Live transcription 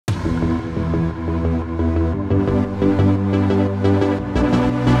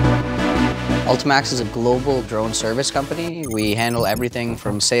AltoMaxx is a global drone service company. We handle everything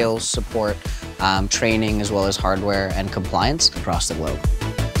from sales, support, training, as well as hardware and compliance across the globe.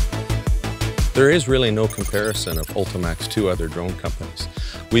 There is really no comparison of AltoMaxx to other drone companies.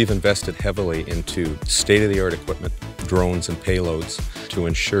 We've invested heavily into state-of-the-art equipment, drones and payloads to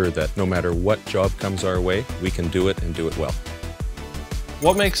ensure that no matter what job comes our way, we can do it and do it well.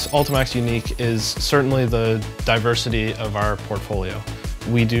 What makes AltoMaxx unique is certainly the diversity of our portfolio.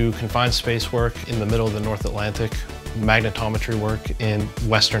 We do confined space work in the middle of the North Atlantic, magnetometry work in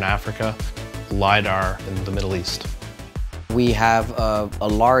Western Africa, LiDAR in the Middle East. We have a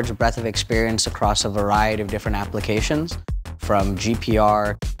large breadth of experience across a variety of different applications, from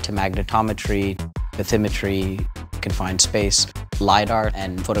GPR to magnetometry, bathymetry, confined space, LiDAR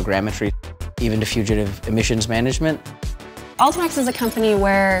and photogrammetry, even to fugitive emissions management. AltoMaxx is a company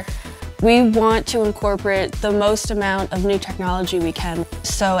where we want to incorporate the most amount of new technology we can.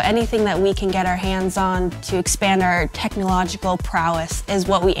 So anything that we can get our hands on to expand our technological prowess is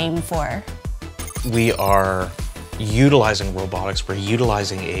what we aim for. We are utilizing robotics, we're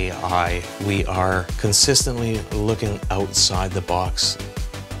utilizing AI, we are consistently looking outside the box.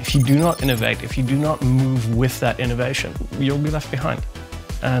 If you do not innovate, if you do not move with that innovation, you'll be left behind.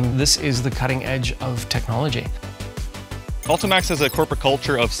 And this is the cutting edge of technology. AltoMaxx has a corporate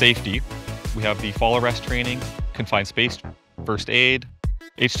culture of safety. We have the fall arrest training, confined space, first aid,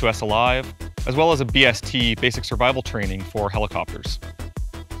 H2S Alive, as well as a BST, basic survival training for helicopters.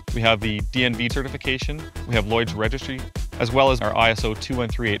 We have the DNV certification, we have Lloyd's registry, as well as our ISO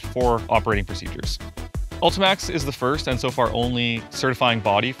 21384 operating procedures. AltoMaxx is the first and so far only certifying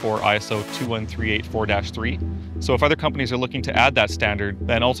body for ISO 21384-3. So if other companies are looking to add that standard,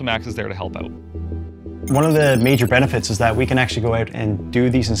 then AltoMaxx is there to help out. One of the major benefits is that we can actually go out and do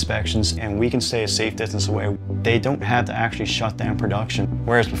these inspections and we can stay a safe distance away. They don't have to actually shut down production,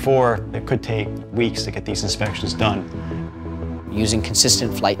 whereas before it could take weeks to get these inspections done. Using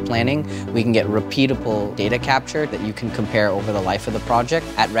consistent flight planning, we can get repeatable data capture that you can compare over the life of the project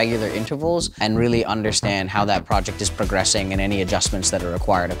at regular intervals and really understand how that project is progressing and any adjustments that are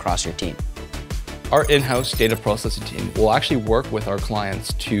required across your team. Our in-house data processing team will actually work with our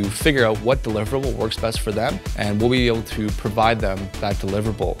clients to figure out what deliverable works best for them, and we'll be able to provide them that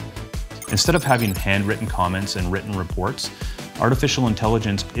deliverable. Instead of having handwritten comments and written reports, artificial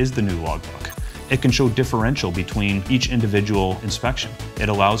intelligence is the new logbook. It can show differential between each individual inspection. It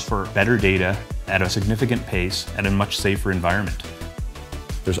allows for better data at a significant pace at a much safer environment.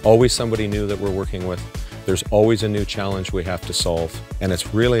 There's always somebody new that we're working with. There's always a new challenge we have to solve, and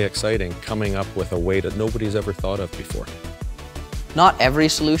it's really exciting coming up with a way that nobody's ever thought of before. Not every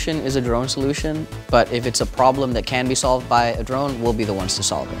solution is a drone solution, but if it's a problem that can be solved by a drone, we'll be the ones to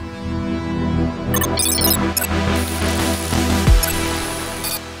solve it.